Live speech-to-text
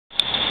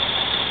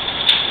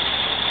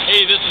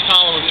Hey, this is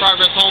Colin with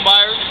Progress Home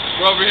Buyers.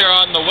 We're over here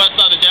on the west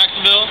side of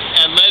Jacksonville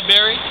at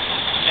Ledbury,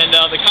 and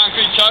the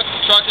concrete truck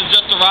has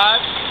just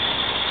arrived.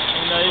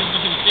 And as you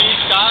can see,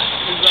 Scott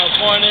is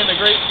pouring in a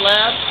great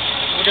slab.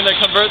 We're going to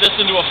convert this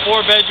into a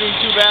 4-bedroom,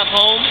 2-bath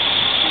home.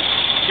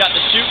 He's got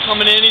the chute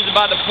coming in. He's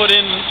about to put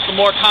in some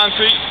more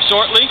concrete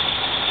shortly.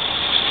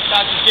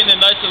 Scott's just getting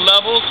it nice and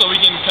level so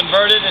we can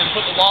convert it and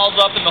put the walls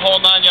up in the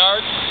whole 9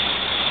 yards.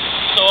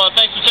 So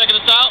thanks for checking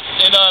us out,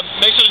 and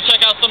make sure to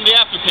check out some of the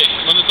after pics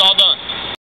when it's all done.